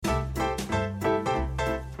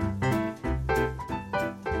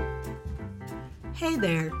Hey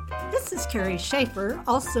there, this is Carrie Schaefer,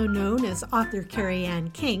 also known as author Carrie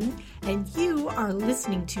Ann King, and you are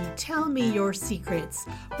listening to Tell Me Your Secrets,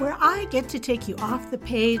 where I get to take you off the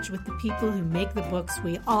page with the people who make the books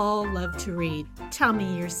we all love to read. Tell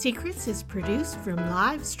Me Your Secrets is produced from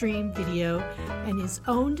live stream video and is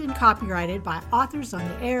owned and copyrighted by Authors on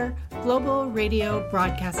the Air Global Radio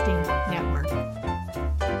Broadcasting Network.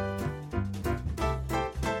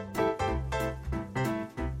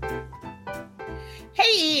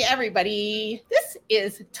 Hey everybody, this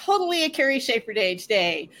is totally a Carrie Schaefer day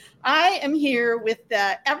today. I am here with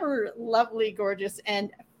the ever lovely, gorgeous,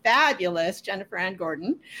 and fabulous Jennifer Ann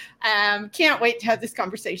Gordon. Can't wait to have this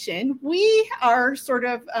conversation. We are sort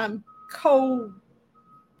of cohorts.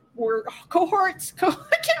 I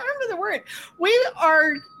can't remember the word. We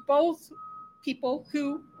are both people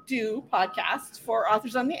who do podcasts for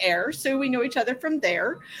Authors on the Air, so we know each other from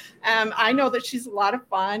there. I know that she's a lot of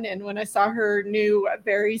fun, and when I saw her new,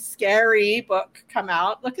 very scary book come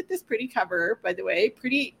out, look at this pretty cover, by the way,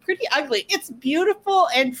 pretty ugly. It's beautiful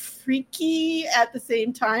and freaky at the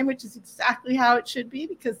same time, which is exactly how it should be,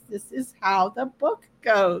 because this is how the book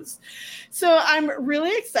goes. So I'm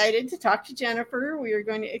really excited to talk to Jennifer. We are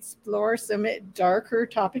going to explore some darker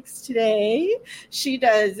topics today. She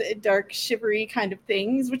does dark, shivery kind of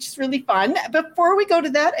things, which is really fun. Before we go to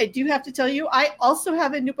that, I do have to tell you, I also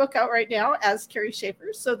have a new book out right now as Carrie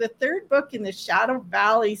Schaefer. So the third book in the Shadow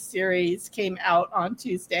Valley series came out on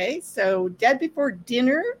Tuesday. So Dead Before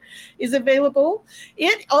Dinner is available.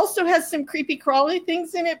 It also has some creepy crawly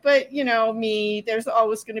things in it, but you know me, there's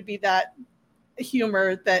always going to be that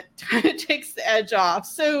humor that kind of takes the edge off.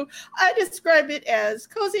 So I describe it as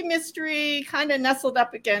cozy mystery, kind of nestled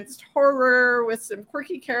up against horror with some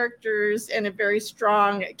quirky characters and a very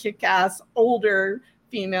strong, kick-ass, older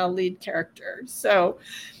female lead character. So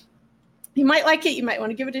you might like it. You might want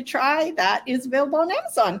to give it a try. That is available on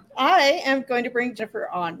Amazon. I am going to bring Jennifer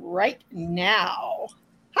on right now.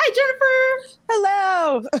 Hi, Jennifer.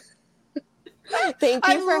 Hello. Thank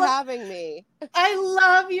you for having me. I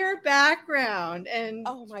love your background. And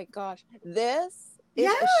oh my gosh, this is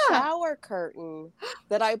a shower curtain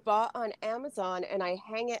that I bought on Amazon, and I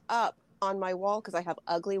hang it up on my wall because I have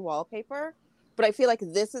ugly wallpaper. But I feel like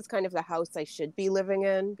this is kind of the house I should be living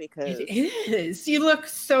in because it is. You look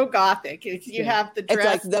so gothic. You have the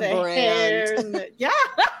dress, it's like the brand. Hair, and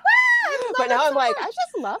But now I'm like, I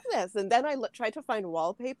just love this. And then I tried to find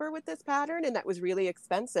wallpaper with this pattern, and that was really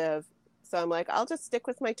expensive. So I'm like, I'll just stick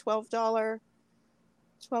with my $12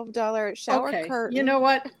 shower curtain. You know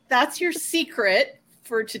what? That's your secret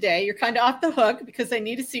for today. You're kind of off the hook because I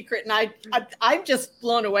need a secret. And I'm just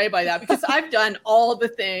blown away by that because I've done all the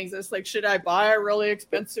things. It's like, should I buy a really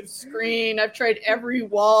expensive screen? I've tried every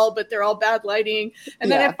wall, but they're all bad lighting. And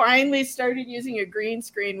then I finally started using a green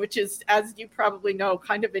screen, which is, as you probably know,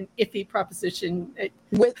 kind of an iffy proposition.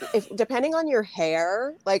 Depending on your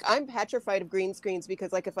hair, like I'm petrified of green screens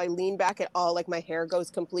because like if I lean back at all, like my hair goes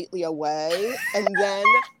completely away and then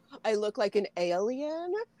I look like an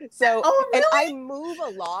alien. So, really? And I move a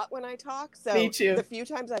lot when I talk. So me too. The few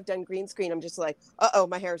times I've done green screen, I'm just like, uh-oh,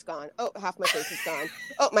 my hair's gone. Oh, half my face is gone.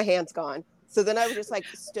 Oh, my hand's gone. So then I was just like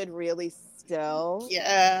stood really still.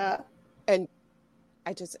 Yeah. And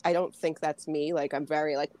I don't think that's me. Like I'm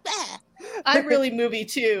very like, bah. I'm really movie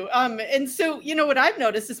too. And so, you know, what I've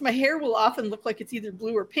noticed is my hair will often look like it's either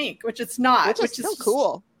blue or pink, which it's not. Which is so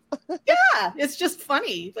cool. Yeah, it's just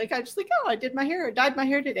funny. Like I'm just like, oh, I dyed my hair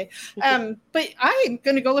today. But I'm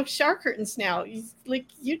gonna go look at shower curtains now.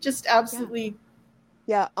 You just absolutely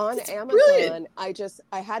on Amazon. Brilliant.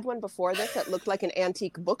 I had one before this that looked like an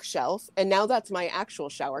antique bookshelf, and now that's my actual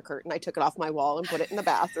shower curtain. I took it off my wall and put it in the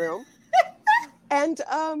bathroom. And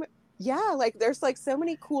like there's like so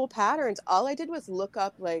many cool patterns. All I did was look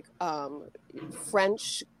up like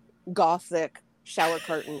French Gothic shower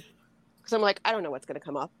curtain. Because I'm like, I don't know what's going to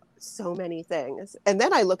come up. So many things. And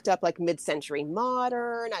then I looked up like mid-century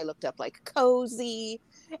modern. I looked up like cozy.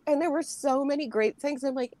 And there were so many great things.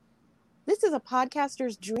 I'm like, this is a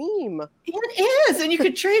podcaster's dream. It is. And you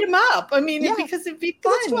could trade them up. I mean, because it'd be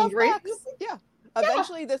fun, right? Yeah.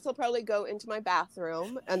 Eventually this will probably go into my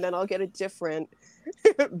bathroom and then I'll get a different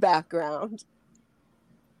background.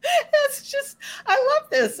 That's just, I love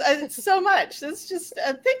this so much. That's just,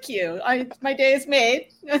 thank you. My day is made.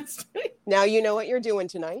 Now you know what you're doing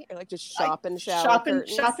tonight. You're like just shop and shower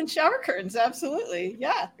curtains. Shop and shower curtains. Absolutely.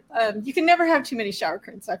 Yeah. You can never have too many shower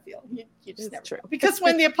curtains, I feel. You just never know. Because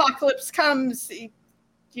when the apocalypse comes,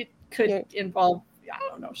 it could involve, I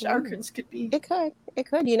don't know, shower curtains could be. It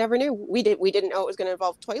could. You never knew. We didn't know it was going to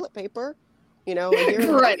involve toilet paper, a year and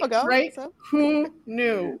a half ago. Right. So. Who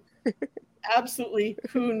knew? Absolutely.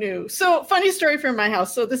 Who knew? So funny story from my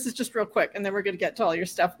house. So this is just real quick, and then we're going to get to all your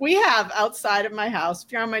stuff. We have outside of my house,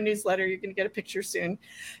 if you're on my newsletter, you're going to get a picture soon,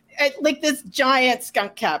 like this giant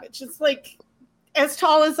skunk cabbage. It's like as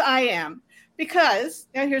tall as I am. Because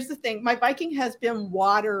now here's the thing, my Viking has been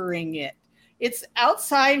watering it. It's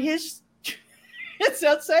outside his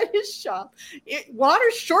shop.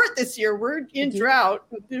 Water's short this year. We're in drought.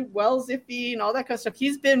 The well's iffy and all that kind of stuff.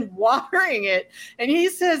 He's been watering it. And he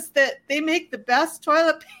says that they make the best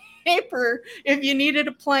toilet paper if you needed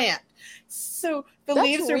a plant. So the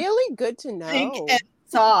leaves are really good to know. Pink and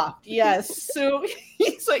soft. Yes. So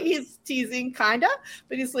he's teasing kind of,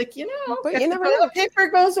 but he's like, if the toilet paper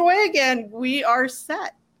goes away again, we are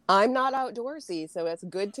set. I'm not outdoorsy, so it's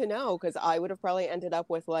good to know, because I would have probably ended up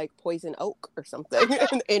with like poison oak or something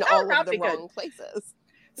in all of the wrong places.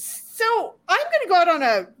 So I'm going to go out on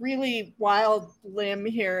a really wild limb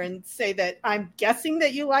here and say that I'm guessing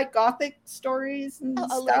that you like Gothic stories and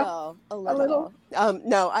stuff. A little.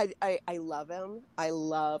 No, I love him. I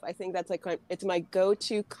think that's like, it's my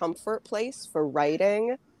go-to comfort place for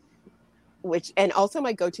writing, and also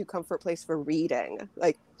my go-to comfort place for reading.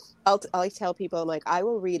 Like, I'll tell people, I'm like, I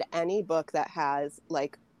will read any book that has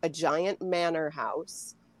like a giant manor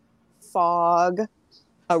house, fog,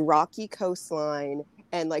 a rocky coastline,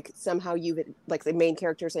 and like somehow the main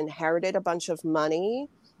character's inherited a bunch of money,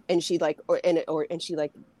 and she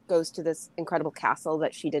goes to this incredible castle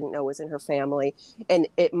that she didn't know was in her family, and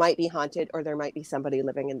it might be haunted, or there might be somebody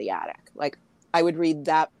living in the attic. Like, I would read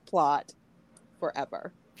that plot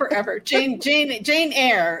forever. Jane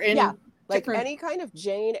Eyre. Like any kind of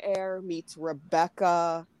Jane Eyre meets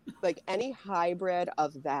Rebecca, like any hybrid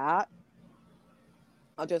of that.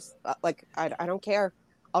 I'll just I don't care.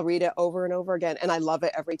 I'll read it over and over again, and I love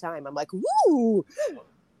it every time. I'm like, woo!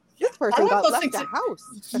 This person got left a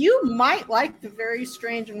house. You might like the very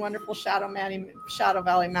strange and wonderful Shadow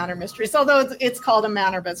Valley Manor mysteries, although it's called a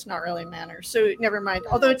manor, but it's not really a manor. So never mind.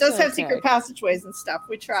 Although it does have secret passageways and stuff.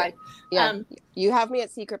 We tried. Yeah, you have me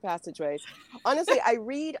at secret passageways. Honestly, I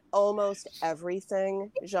read almost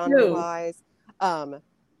everything genre-wise.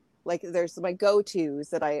 Like there's my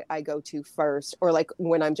go-tos that I go to first, or like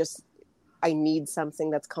when I need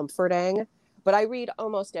something that's comforting. But I read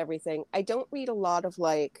almost everything. I don't read a lot of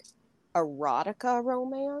like erotica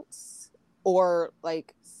romance or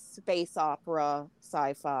like space opera,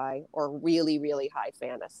 sci-fi, or really, really high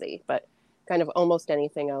fantasy. But kind of almost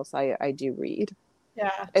anything else I do read.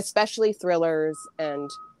 Yeah. Especially thrillers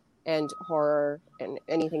and horror and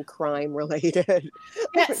anything crime related.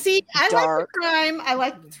 Yeah, see, I like the crime. I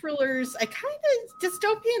like the thrillers. I kind of,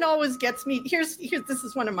 dystopian always gets me. Here's this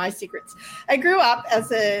is one of my secrets. I grew up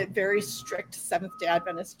as a very strict Seventh-day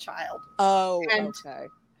Adventist child. Oh, okay.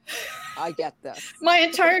 I get this. My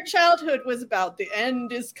entire childhood was about the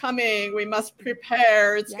end is coming. We must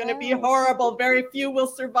prepare. It's going to be horrible. Very few will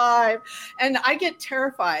survive. And I get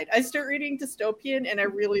terrified. I start reading dystopian and I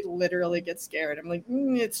really literally get scared. I'm like,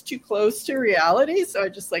 it's too close to reality. So I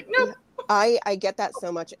just like, nope. I get that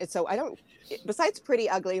so much. So I don't, besides Pretty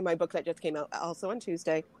Ugly, my book that just came out also on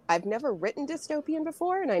Tuesday, I've never written dystopian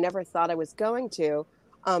before, and I never thought I was going to.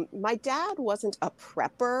 My dad wasn't a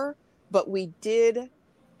prepper, but we did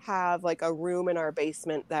have like a room in our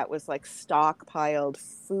basement that was like stockpiled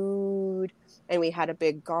food, and we had a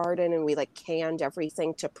big garden, and we like canned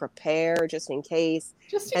everything to prepare just in case.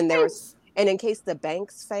 And in case the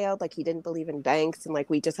banks failed, like he didn't believe in banks, and like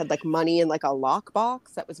we just had like money in like a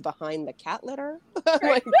lockbox that was behind the cat litter.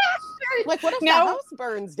 like what if the house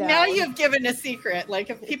burns down? Now you've given a secret. Like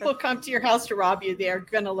if people come to your house to rob you, they're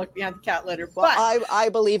gonna look behind the cat litter. But I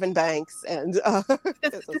believe in banks, and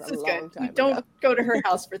this is good. You don't go to her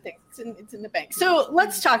house for things. It's in the bank. So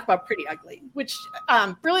let's talk about Pretty Ugly, which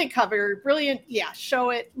brilliant cover, brilliant. Yeah,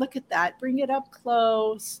 show it. Look at that. Bring it up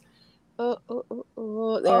close. There you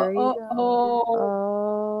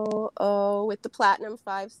go. With the platinum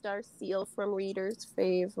 5-star seal from readers'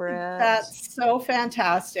 favorite. That's so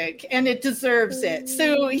fantastic, and it deserves it.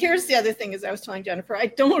 So here's the other thing, as I was telling Jennifer, I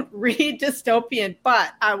don't read dystopian,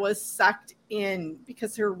 but I was sucked in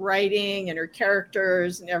because her writing and her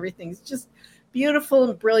characters and everything's just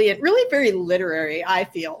beautiful and brilliant, really very literary, I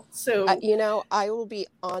feel. So I will be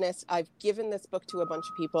honest, I've given this book to a bunch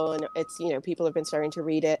of people, and it's people have been starting to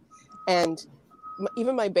read it. And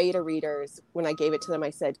even my beta readers, when I gave it to them, I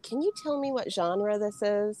said, can you tell me what genre this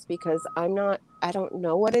is? Because I don't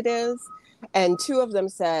know what it is. And 2 of them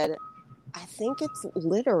said, I think it's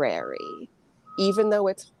literary, even though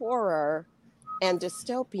it's horror and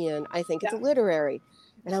dystopian. I think it's literary.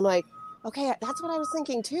 And I'm like, okay, that's what I was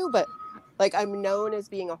thinking too. But Like, I'm known as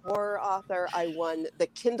being a horror author. I won the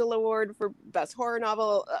Kindle Award for Best Horror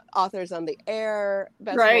Novel, Authors on the Air,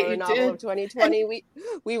 Best Right, Horror you Novel did. of 2020.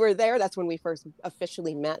 We were there. That's when we first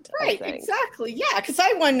officially met, I Right, think. exactly. Yeah, because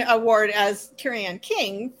I won an award as Carrie Ann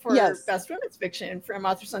King for Yes. Best Women's Fiction from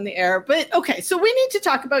Authors on the Air. But okay, so we need to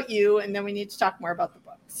talk about you, and then we need to talk more about the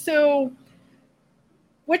book. So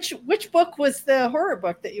which book was the horror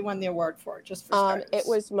book that you won the award for, just for starters? It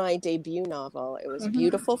was my debut novel. It was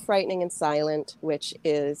Beautiful, Frightening, and Silent, which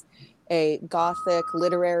is a gothic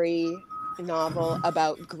literary novel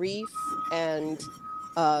about grief and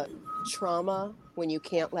trauma when you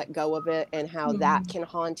can't let go of it, and how that can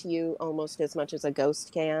haunt you almost as much as a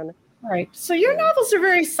ghost can. Right. So your novels are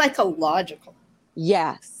very psychological.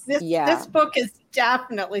 Yes. This book is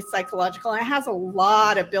definitely psychological, and it has a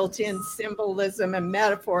lot of built-in symbolism and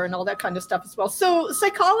metaphor and all that kind of stuff as well. So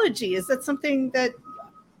psychology, is that something that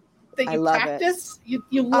you practice?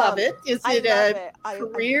 You love it. Is it a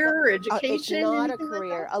career or education? It's not a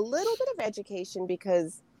career. A little bit of education,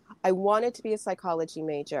 because I wanted to be a psychology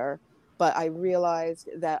major, but I realized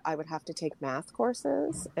that I would have to take math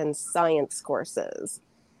courses and science courses.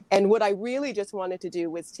 And what I really just wanted to do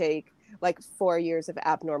was take like 4 years of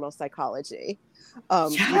abnormal psychology,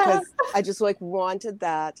 because I just wanted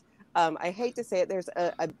that. I hate to say it, there's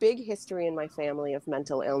a big history in my family of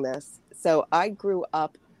mental illness. So I grew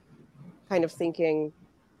up kind of thinking,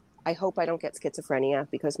 I hope I don't get schizophrenia,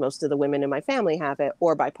 because most of the women in my family have it,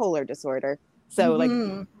 or bipolar disorder. So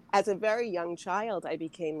like as a very young child, I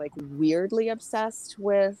became like weirdly obsessed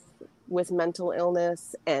with mental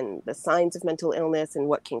illness and the signs of mental illness and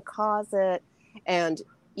what can cause it. And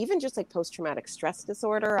even just like post-traumatic stress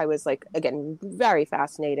disorder, I was like, again, very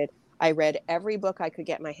fascinated. I read every book I could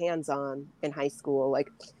get my hands on in high school. Like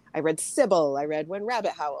I read Sybil, I read When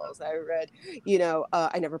Rabbit Howls, I read,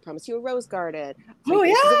 I Never Promised You a Rose Garden. Oh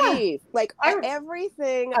yeah. Like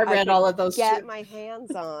everything I read all of those get too. my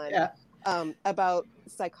hands on about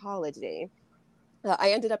psychology.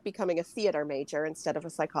 I ended up becoming a theater major instead of a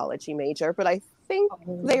psychology major, but I think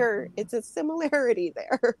it's a similarity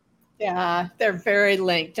there. Yeah, they're very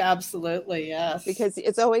linked. Absolutely, yes. Because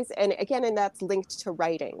it's always, and that's linked to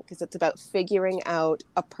writing, because it's about figuring out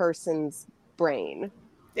a person's brain.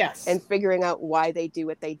 Yes. And figuring out why they do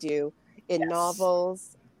what they do. In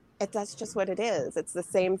novels, that's just what it is. It's the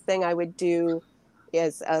same thing I would do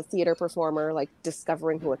as a theater performer, like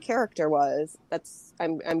discovering who a character was.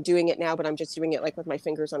 I'm doing it now, but I'm just doing it like with my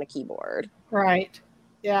fingers on a keyboard. Right.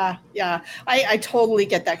 Yeah. I totally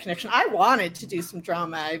get that connection. I wanted to do some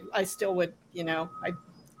drama. I still would, I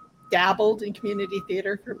dabbled in community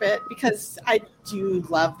theater for a bit, because I do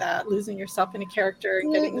love that, losing yourself in a character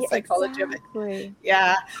and getting the psychology of it.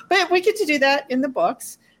 Yeah. But we get to do that in the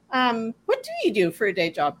books. What do you do for a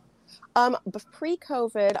day job?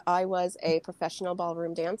 Pre-COVID, I was a professional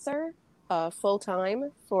ballroom dancer,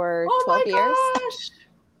 full-time for 12 years. Gosh.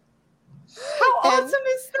 How awesome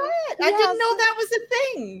is that? I didn't know that was a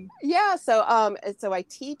thing. Yeah, so I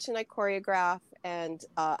teach and I choreograph, and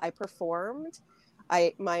I performed.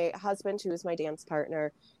 My husband, who is my dance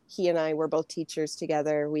partner, he and I were both teachers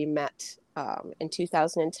together. We met in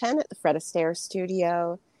 2010 at the Fred Astaire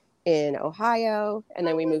studio in Ohio, and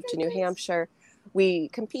then we moved to New Hampshire. We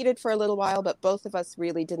competed for a little while, but both of us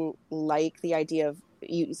really didn't like the idea of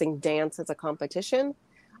using dance as a competition.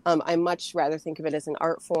 I much rather think of it as an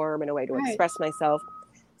art form and a way to express myself.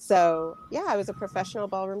 So yeah, I was a professional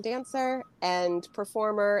ballroom dancer and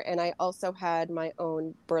performer, and I also had my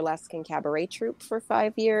own burlesque and cabaret troupe for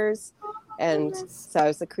 5 years. And so I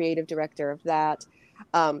was the creative director of that.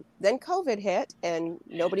 Then COVID hit and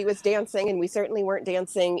nobody was dancing, and we certainly weren't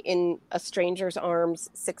dancing in a stranger's arms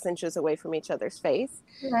 6 inches away from each other's face.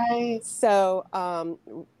 Right. So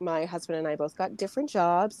my husband and I both got different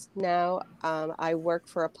jobs. Now I work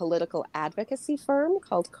for a political advocacy firm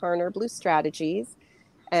called Carner Blue Strategies.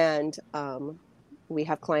 And we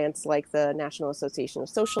have clients like the National Association of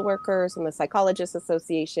Social Workers and the Psychologists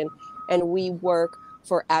Association. And we work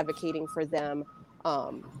for advocating for them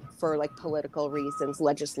for like political reasons,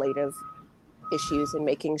 legislative issues, and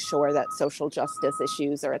making sure that social justice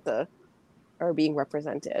issues are being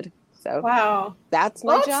represented. So wow, that's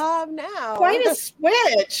my job now. Quite a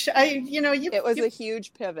switch. It was a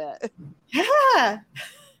huge pivot. Yeah.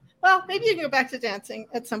 Well, maybe you can go back to dancing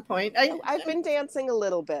at some point. I've been dancing a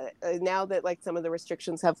little bit now that like some of the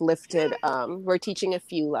restrictions have lifted. We're teaching a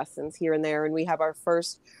few lessons here and there, and we have our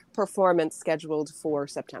first performance scheduled for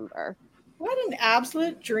September. What an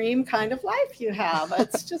absolute dream kind of life you have.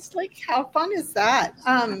 It's just like, how fun is that?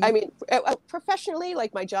 I mean, professionally,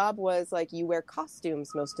 like my job was like you wear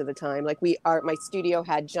costumes most of the time. Like my studio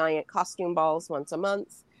had giant costume balls once a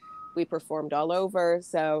month. We performed all over.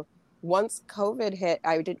 So once COVID hit,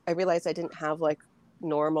 I realized I didn't have like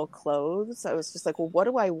normal clothes. I was just like, well, what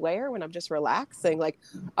do I wear when I'm just relaxing? Like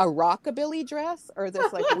a rockabilly dress or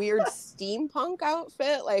this like weird steampunk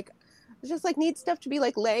outfit? Like I just like need stuff to be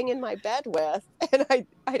like laying in my bed with. And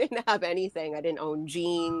I didn't have anything. I didn't own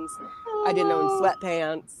jeans. I didn't own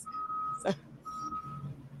sweatpants. So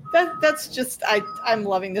that's just I'm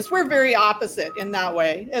loving this. We're very opposite in that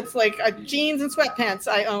way. It's like jeans and sweatpants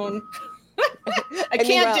I own. I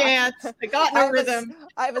can't dance. I got no rhythm.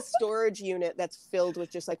 I have a storage unit that's filled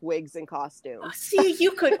with just like wigs and costumes. Oh, see,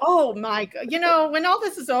 you could, oh my God. You know, when all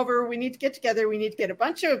this is over, we need to get together. We need to get a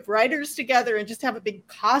bunch of writers together and just have a big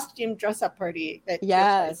costume dress up party.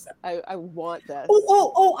 Yes, I want this.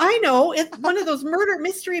 Oh, I know. It's one of those murder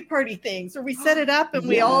mystery party things where we set it up and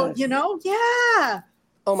we all, you know, yeah.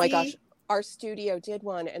 Oh my gosh. Our studio did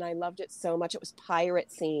one and I loved it so much. It was pirate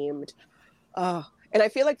themed. Oh, and I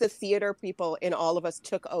feel like the theater people in all of us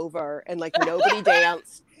took over and like nobody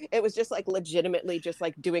danced. It was just like legitimately just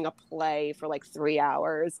like doing a play for like 3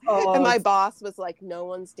 hours. Oh. And my boss was like, no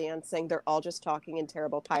one's dancing. They're all just talking in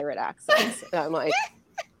terrible pirate accents. And I'm like,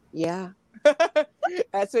 yeah.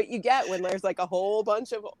 That's what you get when there's like a whole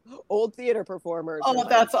bunch of old theater performers. Oh,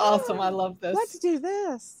 that's awesome. I love this. Let's do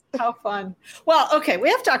this. How fun. Well, okay. We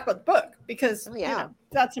have to talk about the book because you know,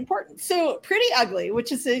 that's important. So Pretty Ugly,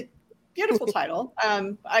 which is a beautiful title.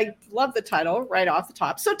 I love the title right off the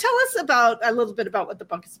top. So tell us a little bit about what the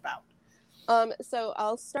book is about. So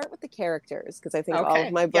I'll start with the characters because I think all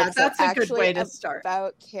of my books are actually good way to start.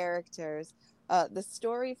 About characters. The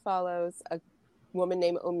story follows a woman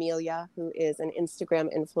named Amelia who is an Instagram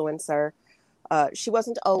influencer. She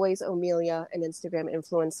wasn't always Amelia, an Instagram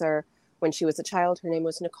influencer. When she was a child, her name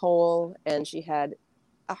was Nicole, and she had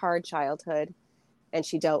a hard childhood, and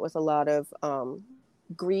she dealt with a lot of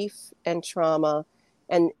grief and trauma,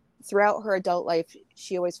 and throughout her adult life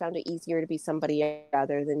she always found it easier to be somebody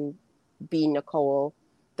other than be Nicole,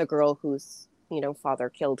 the girl whose father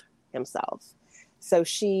killed himself. So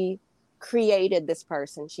she created this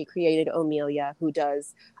person. She created Amelia, who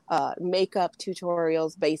does makeup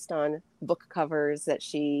tutorials based on book covers that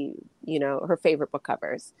she her favorite book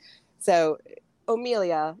covers. So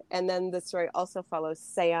Amelia, and then the story also follows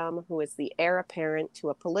Sam, who is the heir apparent to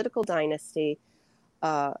a political dynasty.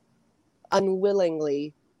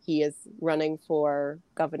 Unwillingly, he is running for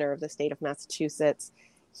governor of the state of Massachusetts.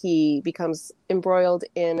 He becomes embroiled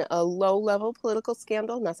in a low-level political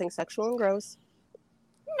scandal, nothing sexual and gross.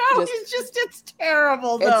 No, it's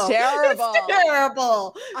terrible, though. It's terrible. It's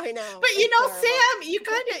terrible. I know. But Sam,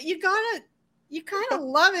 you kind of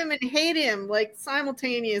love him and hate him like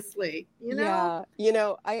simultaneously, Yeah.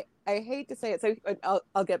 I hate to say it, so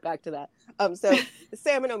I'll get back to that. So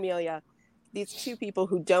Sam and Amelia, these two people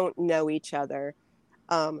who don't know each other.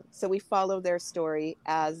 So we follow their story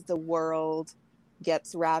as the world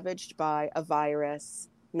gets ravaged by a virus,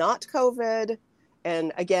 not COVID.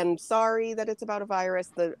 And again, sorry that it's about a virus.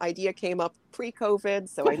 The idea came up pre-COVID,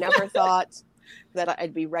 so I never thought that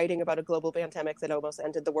I'd be writing about a global pandemic that almost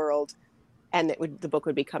ended the world, and the book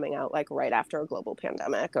would be coming out like right after a global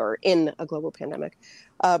pandemic or in a global pandemic.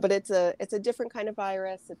 But it's a different kind of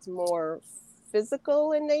virus. It's more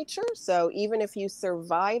physical in nature. So even if you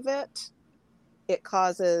survive it, it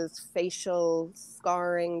causes facial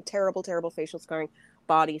scarring, terrible, terrible facial scarring,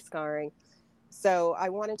 body scarring. So I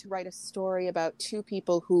wanted to write a story about two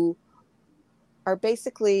people who are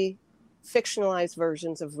basically fictionalized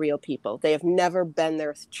versions of real people. They have never been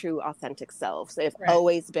their true, authentic selves. They have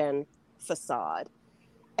always been facade.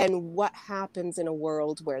 And what happens in a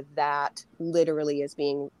world where that literally is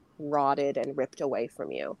being rotted and ripped away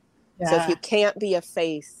from you? Yeah. So if you can't be a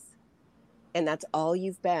face, and that's all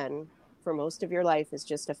you've been for most of your life is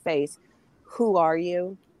just a face, who are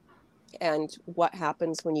you? And what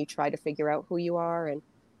happens when you try to figure out who you are? And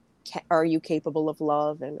are you capable of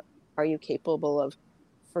love? And are you capable of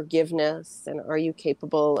forgiveness? And are you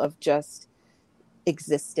capable of just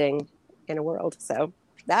existing in a world? So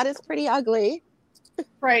that is pretty ugly.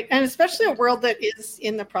 Right. And especially a world that is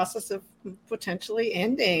in the process of potentially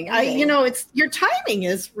ending. It's your timing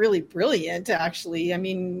is really brilliant, actually. I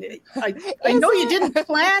mean, I know you didn't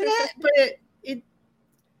plan it, but it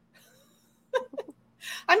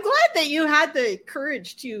I'm glad that you had the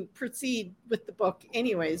courage to proceed with the book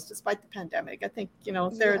anyways, despite the pandemic. I think,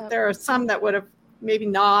 there are some that would have maybe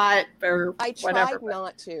not, or whatever. I tried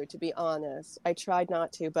not to be honest. I tried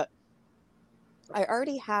not to, but I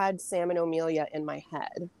already had Sam and Amelia in my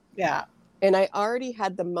head. Yeah. And I already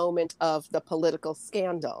had the moment of the political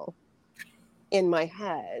scandal in my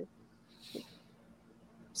head.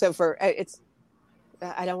 So I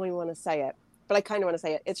don't even want to say it, but I kind of want to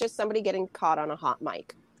say it. It's just somebody getting caught on a hot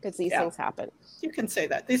mic, because these things happen. You can say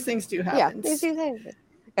that. These things do happen. Yeah, these do happen.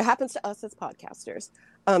 It happens to us as podcasters.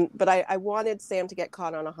 But I wanted Sam to get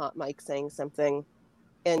caught on a hot mic saying something.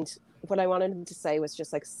 And what I wanted him to say was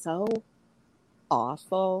just like so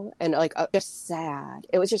awful and like just sad.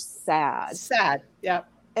 It was just sad. Sad. Yeah.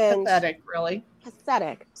 And pathetic, really.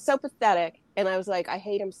 Pathetic. So pathetic. And I was like, I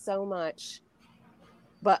hate him so much.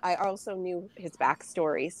 But I also knew his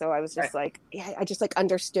backstory. So I was just like, yeah, I just like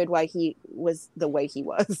understood why he was the way he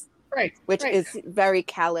was. Right. Which is very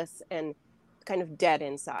callous and kind of dead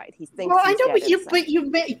inside. He thinks. Well, I know,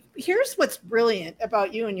 but here's what's brilliant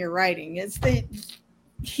about you and your writing is that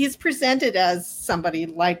he's presented as somebody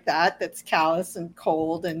like that, that's callous and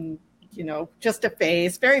cold and, you know, just a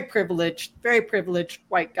face, very privileged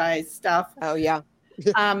white guy stuff. Oh yeah.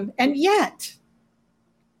 And yet,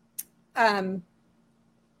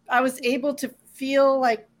 I was able to feel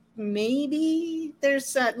like maybe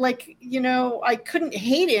there's like, you know, I couldn't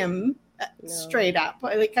hate him straight up.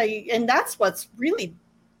 And that's what's really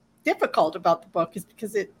difficult about the book, is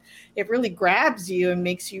because it really grabs you and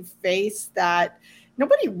makes you face that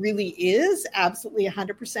nobody really is absolutely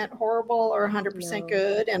 100% horrible or 100%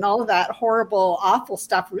 good. And all of that horrible, awful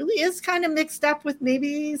stuff really is kind of mixed up with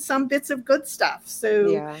maybe some bits of good stuff.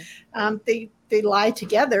 So they lie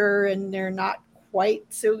together, and they're not quite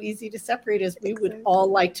so easy to separate as we would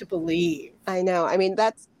all like to believe. I know. I mean,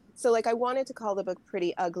 that's so like I wanted to call the book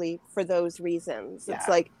Pretty Ugly for those reasons. It's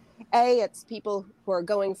like, it's people who are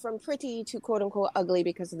going from pretty to quote unquote ugly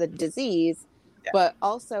because of the disease, but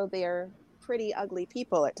also they're pretty ugly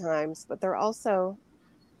people at times, but they're also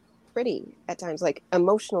pretty at times, like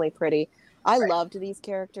emotionally pretty. I loved these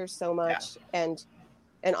characters so much. And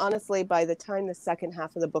honestly, by the time the second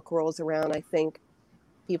half of the book rolls around, I think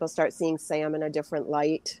people start seeing Sam in a different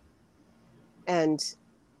light. And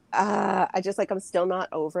I just like, I'm still not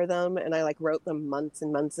over them. And I like wrote them months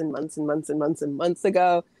and months and months and months and months and months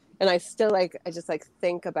ago. And I still like, I just like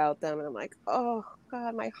think about them and I'm like, oh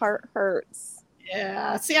God, my heart hurts.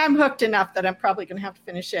 Yeah. See, I'm hooked enough that I'm probably going to have to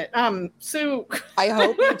finish it. So I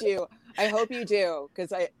hope you do. I hope you do.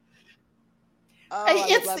 Cause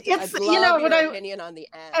it's you know what opinion on the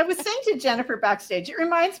end. I was saying to Jennifer backstage, it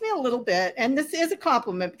reminds me a little bit, and this is a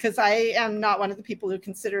compliment because I am not one of the people who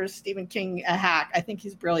considers Stephen King a hack. I think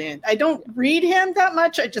he's brilliant. I don't read him that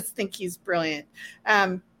much. I just think he's brilliant.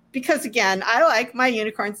 Because again, I like my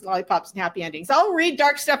unicorns and lollipops and happy endings. I'll read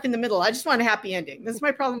dark stuff in the middle. I just want a happy ending. This is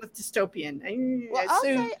my problem with dystopian. Well, I'll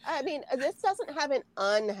say, I mean, this doesn't have an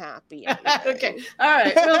unhappy ending. Okay. All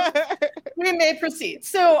right. Well, we may proceed.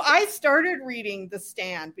 So I started reading The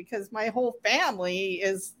Stand because my whole family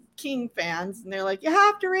is King fans. And they're like, you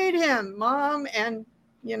have to read him, Mom. And,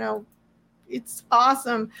 you know, it's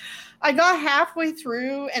awesome. I got halfway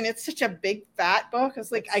through and it's such a big fat book. I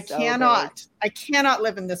was like, I cannot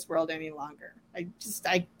live in this world any longer. I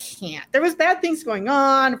can't. There was bad things going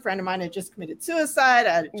on. A friend of mine had just committed suicide.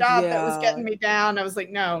 I had a job that was getting me down. I was like,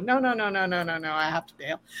 no. I have to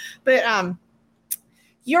bail. But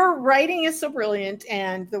your writing is so brilliant,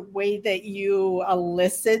 and the way that you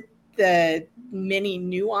elicit the many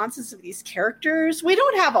nuances of these characters. We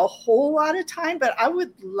don't have a whole lot of time, but I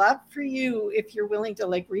would love for you, if you're willing to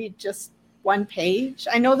like read just one page.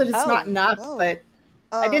 I know that it's not enough, but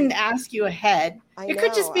I didn't ask you ahead. It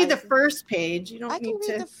could just be the first page. You don't need to. I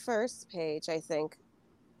can read the first page, I think.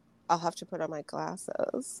 I'll have to put on my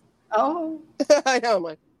glasses. Oh. I know. I'm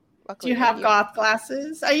like, do you have goth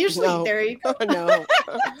glasses? I usually, there you go. No.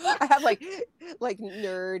 I have like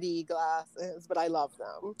nerdy glasses, but I love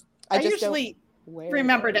them. I usually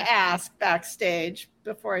remember to ask backstage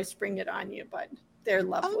before I spring it on you, but they're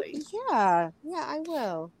lovely. Yeah, I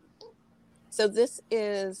will. So this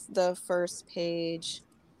is the first page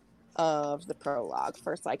of the prologue.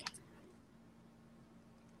 First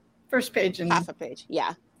page and half a page.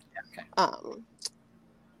 Yeah. Okay.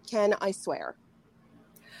 Can I swear?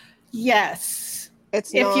 Yes.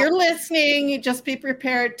 If you're listening, you just be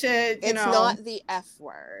prepared to, It's not the F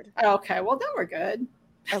word. Okay, well then we're good.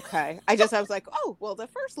 Okay. I was like, oh, well, the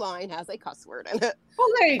first line has a cuss word in it. Well,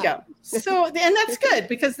 there you go. So, and that's good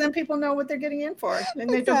because then people know what they're getting in for, and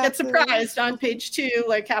they don't get surprised on page 2,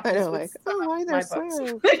 like happens with why they're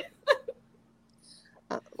swearing.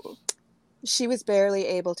 She was barely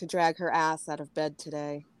able to drag her ass out of bed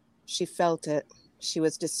today. She felt it. She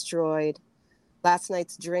was destroyed. Last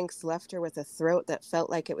night's drinks left her with a throat that felt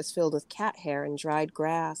like it was filled with cat hair and dried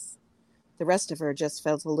grass. The rest of her just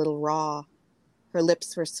felt a little raw. Her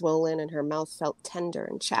lips were swollen and her mouth felt tender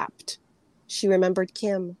and chapped. She remembered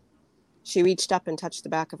Kim. She reached up and touched the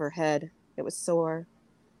back of her head. It was sore.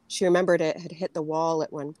 She remembered it had hit the wall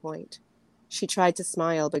at one point. She tried to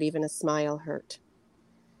smile, but even a smile hurt.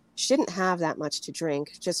 She didn't have that much to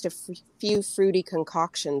drink, just a few fruity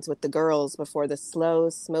concoctions with the girls before the slow,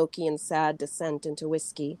 smoky, and sad descent into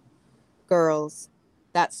whiskey. Girls.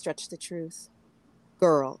 That stretched the truth.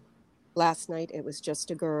 Girl. Last night it was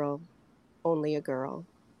just a girl. Only a girl.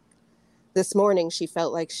 This morning she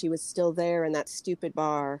felt like she was still there in that stupid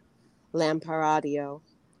bar, Lamparadio.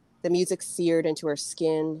 The music seared into her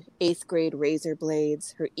skin, 8th grade razor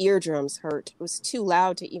blades. Her eardrums hurt. It was too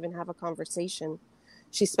loud to even have a conversation.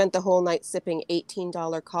 She spent the whole night sipping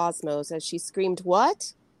 $18 Cosmos as she screamed,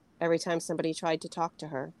 "What?" every time somebody tried to talk to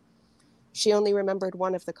her. She only remembered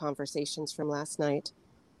one of the conversations from last night.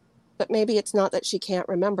 But maybe it's not that she can't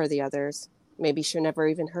remember the others. Maybe she never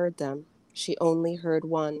even heard them. She only heard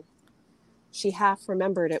one. She half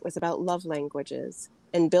remembered it was about love languages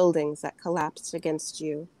and buildings that collapsed against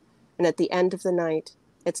you. And at the end of the night,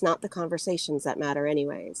 it's not the conversations that matter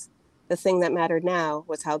anyways. The thing that mattered now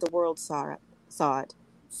was how the world saw it.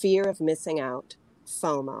 Fear of missing out.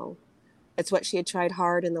 FOMO. It's what she had tried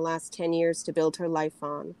hard in the last 10 years to build her life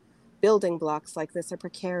on. Building blocks like this are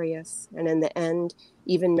precarious, and in the end,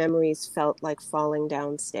 even memories felt like falling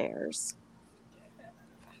downstairs.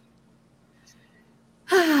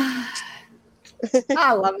 I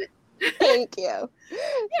love it. Thank you.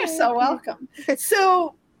 You're so welcome.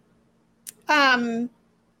 So,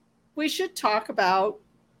 we should talk about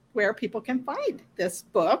where people can find this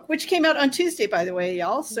book, which came out on Tuesday, by the way,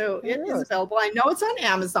 y'all. So it is available. I know it's on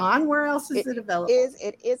Amazon. Where else is it available?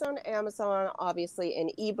 It is on Amazon, obviously,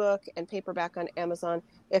 in ebook and paperback on Amazon.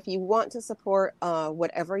 If you want to support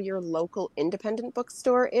whatever your local independent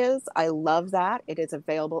bookstore is, I love that. It is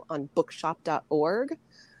available on bookshop.org.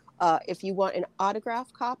 If you want an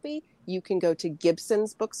autograph copy, you can go to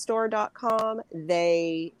gibsonsbookstore.com.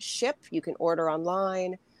 They ship. You can order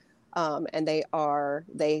online. And they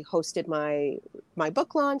hosted my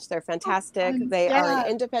book launch. They're fantastic. They are an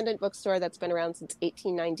independent bookstore that's been around since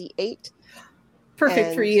 1898.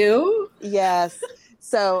 Perfect for you. Yes.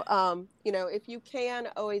 So, if you can,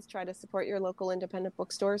 always try to support your local independent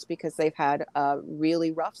bookstores because they've had a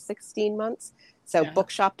really rough 16 months. So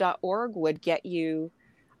bookshop.org would get you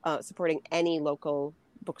supporting any local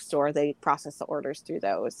bookstore. They process the orders through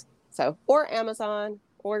those. So, or Amazon.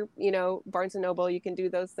 Or, Barnes & Noble, you can do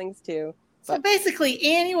those things too. So basically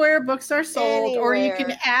anywhere books are sold, or you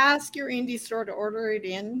can ask your indie store to order it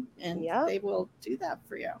in, and they will do that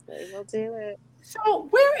for you. They will do it. So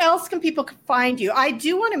where else can people find you? I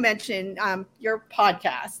do want to mention your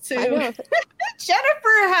podcast. So Jennifer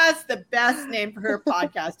has the best name for her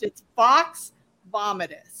podcast. It's Vox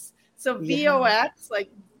Vomitus. So VOX,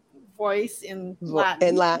 like voice in Latin.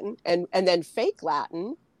 In Latin, and then fake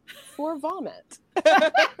Latin for vomit.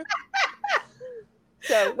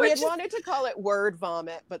 So we had wanted to call it word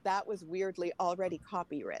vomit, but that was weirdly already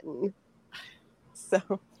copywritten. So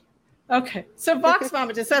okay, so Vox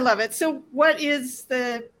Vomitus, I love it. So what is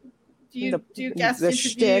do you guest interviews?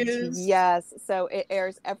 Shtick, yes. So it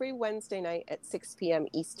airs every Wednesday night at 6 p.m.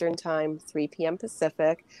 Eastern time, 3 p.m.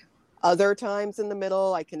 Pacific. Other times in the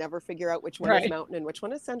middle, I can never figure out which one is Mountain and which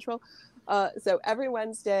one is Central. So every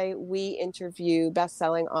Wednesday, we interview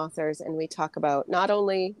best-selling authors, and we talk about not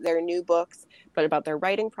only their new books, but about their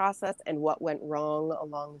writing process and what went wrong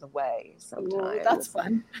along the way sometimes. Ooh, that's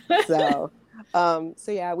fun. So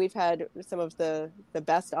we've had some of the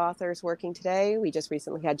best authors working today. We just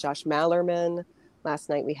recently had Josh Mallerman. Last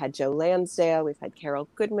night, we had Joe Lansdale. We've had Carol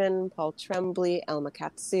Goodman, Paul Tremblay, Elma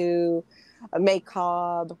Katsu, May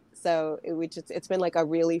Cobb. So it's been like a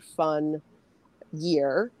really fun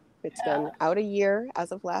year. It's been out a year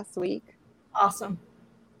as of last week. Awesome.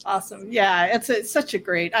 Yeah, it's such a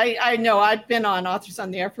great. I know I've been on Authors on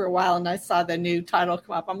the Air for a while, and I saw the new title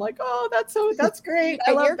come up. I'm like, oh, that's great.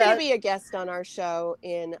 And you're going to be a guest on our show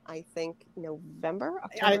in, I think, November.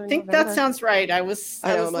 November. That sounds right. I was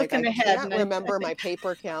looking ahead. I can't remember my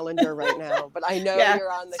paper calendar right now, but I know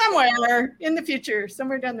you're on the somewhere in the future,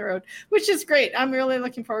 somewhere down the road, which is great. I'm really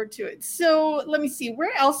looking forward to it. So let me see.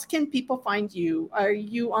 Where else can people find you? Are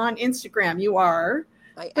you on Instagram? You are.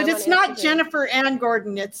 But it's not Jennifer Ann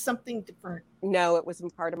Gordon. It's something different. No, it was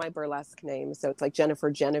part of my burlesque name. So it's like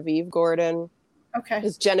Jennifer Genevieve Gordon. Okay.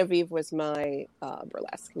 Because Genevieve was my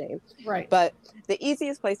burlesque name. Right. But the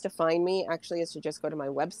easiest place to find me actually is to just go to my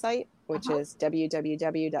website, which is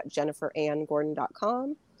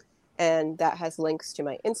www.jenniferannGordon.com. And that has links to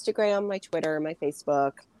my Instagram, my Twitter, my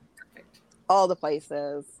Facebook, all the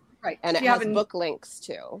places. Right. And it has book links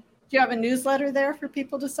too. Do you have a newsletter there for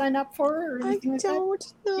people to sign up for? Or anything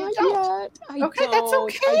Not yet. Okay, that's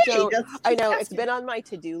okay. I know. It's been on my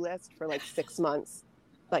to-do list for like 6 months.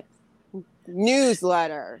 Like,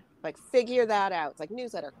 newsletter. like figure that out. It's like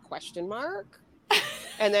newsletter ?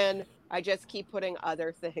 And then I just keep putting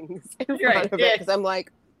other things in front of it because I'm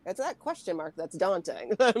like, it's that question mark that's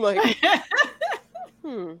daunting. I'm like,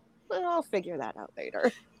 well, I'll figure that out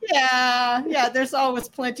later. Yeah, there's always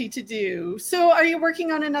plenty to do. So are you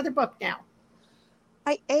working on another book now?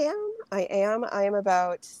 I am. I am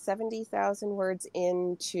about 70,000 words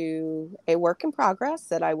into a work in progress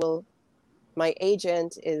that my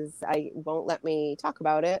agent won't let me talk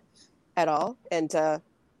about it at all. And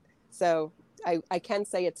so I can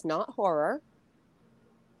say it's not horror.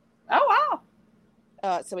 Oh,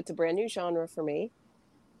 wow. So it's a brand new genre for me.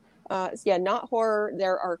 Not horror.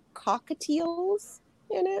 There are cockatiels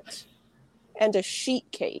in it and a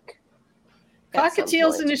sheet cake.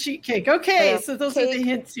 Cockatiels and a sheet cake. Okay, so those are the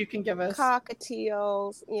hints you can give us.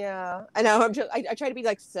 Cockatiels, yeah. I know. I try to be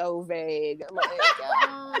like so vague. I'm like,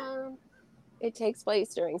 it takes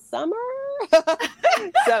place during summer.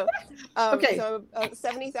 So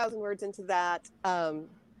 70,000 words into that. And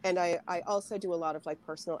I also do a lot of like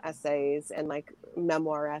personal essays and like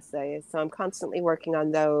memoir essays. So I'm constantly working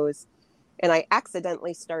on those. And I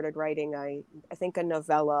accidentally started writing, I think, a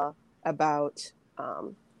novella about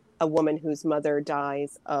a woman whose mother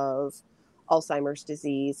dies of Alzheimer's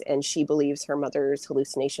disease, and she believes her mother's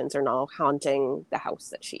hallucinations are now haunting the house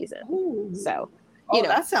that she's in. Ooh. So,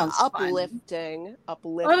 that sounds uplifting.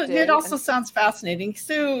 It also sounds fascinating.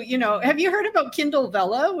 So, have you heard about Kindle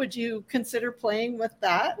Vella? Would you consider playing with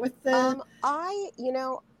that? I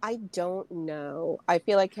don't know. I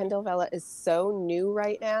feel like Kindle Vella is so new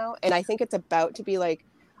right now, and I think it's about to be like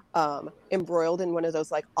embroiled in one of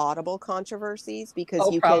those like Audible controversies because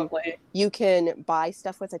you can buy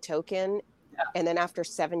stuff with a token and then after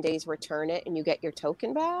 7 days return it and you get your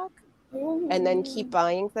token back. Ooh. And then keep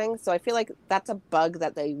buying things. So I feel like that's a bug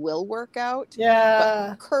that they will work out. Yeah.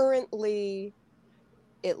 But currently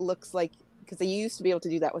it looks like, because they used to be able to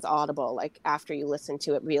do that with Audible, like after you listen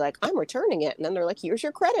to it, be like, I'm returning it. And then they're like, here's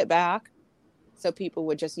your credit back. So people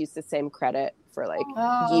would just use the same credit for like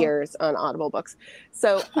years on Audible books.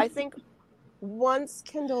 So I think once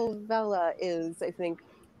Kindle Vella is,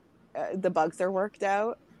 the bugs are worked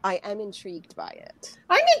out, I am intrigued by it.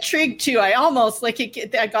 I'm intrigued too. I almost I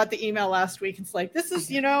got the email last week. It's like, this is,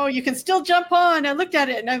 you can still jump on. I looked at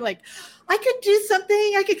it and I'm like, I could do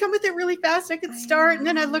something. I could come with it really fast. I could start. And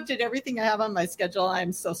then I looked at everything I have on my schedule.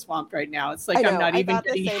 I'm so swamped right now. It's like, I'm not even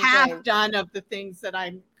getting half done of the things that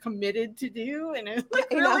I'm committed to do. And it's like,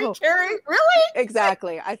 really, Carrie? Really?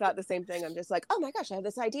 Exactly. I thought the same thing. I'm just like, oh my gosh, I have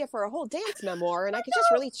this idea for a whole dance memoir and I could just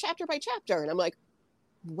release chapter by chapter. And I'm like,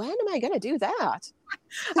 when am I going to do that?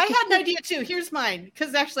 I had an idea too. Here's mine,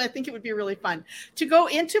 because actually I think it would be really fun to go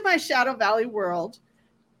into my Shadow Valley world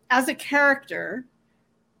as a character,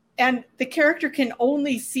 and the character can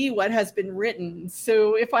only see what has been written.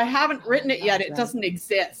 So if I haven't written it yet, it doesn't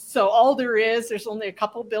exist. So all there's only a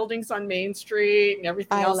couple buildings on Main Street and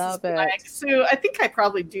everything else is blank. So I think I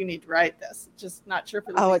probably do need to write this. Just not sure if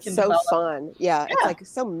it it's so develop. Fun. Yeah, it's like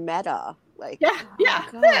so meta. Like yeah.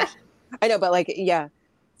 I know, but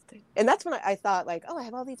and that's when I thought like, I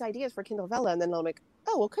have all these ideas for Kindle Vella, and then I'm like,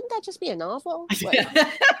 well, couldn't that just be a novel?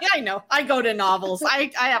 I know. I go to novels.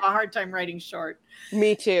 I have a hard time writing short.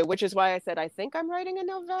 Me too, which is why I said I think I'm writing a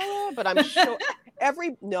novella, but I'm sure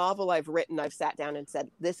every novel I've written, I've sat down and said,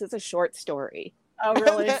 this is a short story. Oh,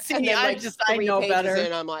 really? See, then, I know better.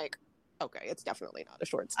 And I'm like, okay, it's definitely not a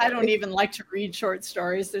short story. I don't even like to read short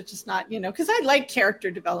stories. They're just not, because I like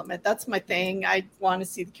character development. That's my thing. I want to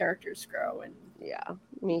see the characters grow. And yeah,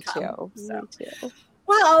 me too. So. Me too.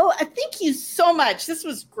 Well, thank you so much. This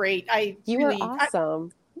was great. You were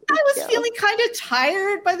awesome. I was feeling kind of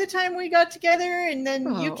tired by the time we got together, and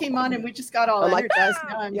then you came on, and we just got all energized.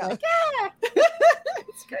 Now I'm like,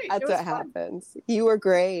 it's great. That's what happens. You were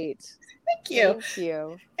great. Thank you. Thank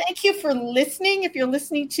you. Thank you for listening. If you're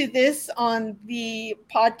listening to this on the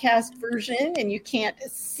podcast version and you can't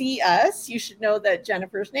see us, you should know that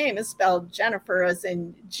Jennifer's name is spelled Jennifer as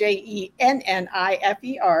in Jennifer,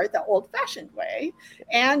 the old-fashioned way.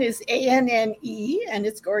 Anne is Anne, and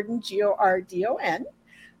it's Gordon, Gordon.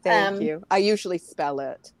 Thank you. I usually spell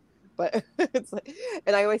it, but it's like,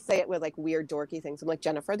 and I always say it with like weird dorky things. I'm like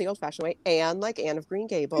Jennifer, the old-fashioned way, Anne, like Anne of Green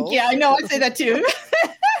Gables. Yeah, I know. I say that too.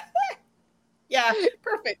 Yeah,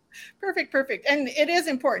 perfect. And it is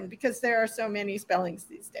important because there are so many spellings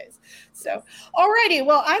these days. So, alrighty.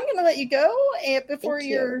 Well, I'm going to let you go before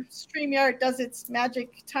your StreamYard does its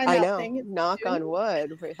magic timeout thing. Knock on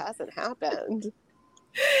wood. It hasn't happened.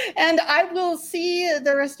 And I will see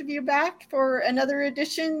the rest of you back for another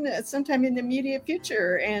edition sometime in the immediate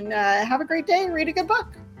future. And have a great day. Read a good book.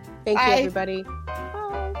 Thank you, everybody.